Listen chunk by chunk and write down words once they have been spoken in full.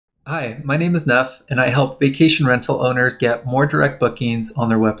Hi, my name is Neff, and I help vacation rental owners get more direct bookings on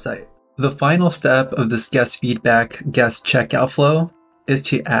their website. The final step of this guest feedback guest checkout flow is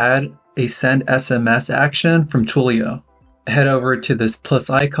to add a send SMS action from Twilio. Head over to this plus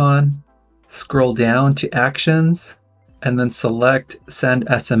icon, scroll down to actions, and then select send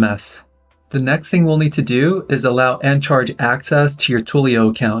SMS. The next thing we'll need to do is allow Encharge access to your Twilio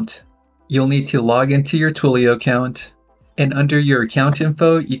account. You'll need to log into your Twilio account, and under your account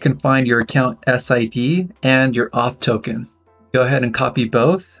info, you can find your account SID and your auth token. Go ahead and copy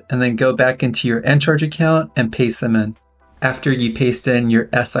both, and then go back into your Encharge account and paste them in. After you paste in your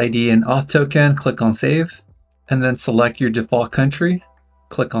SID and auth token, click on Save, and then select your default country,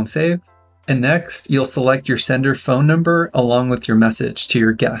 click on Save. And next, you'll select your sender phone number along with your message to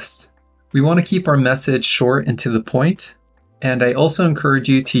your guest. We want to keep our message short and to the point, and I also encourage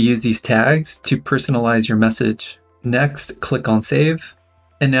you to use these tags to personalize your message. Next, click on Save.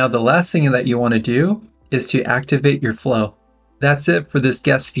 And now the last thing that you want to do is to activate your flow. That's it for this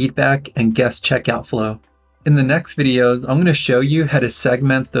guest feedback and guest checkout flow. In the next videos, I'm going to show you how to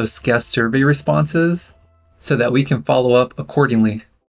segment those guest survey responses so that we can follow up accordingly.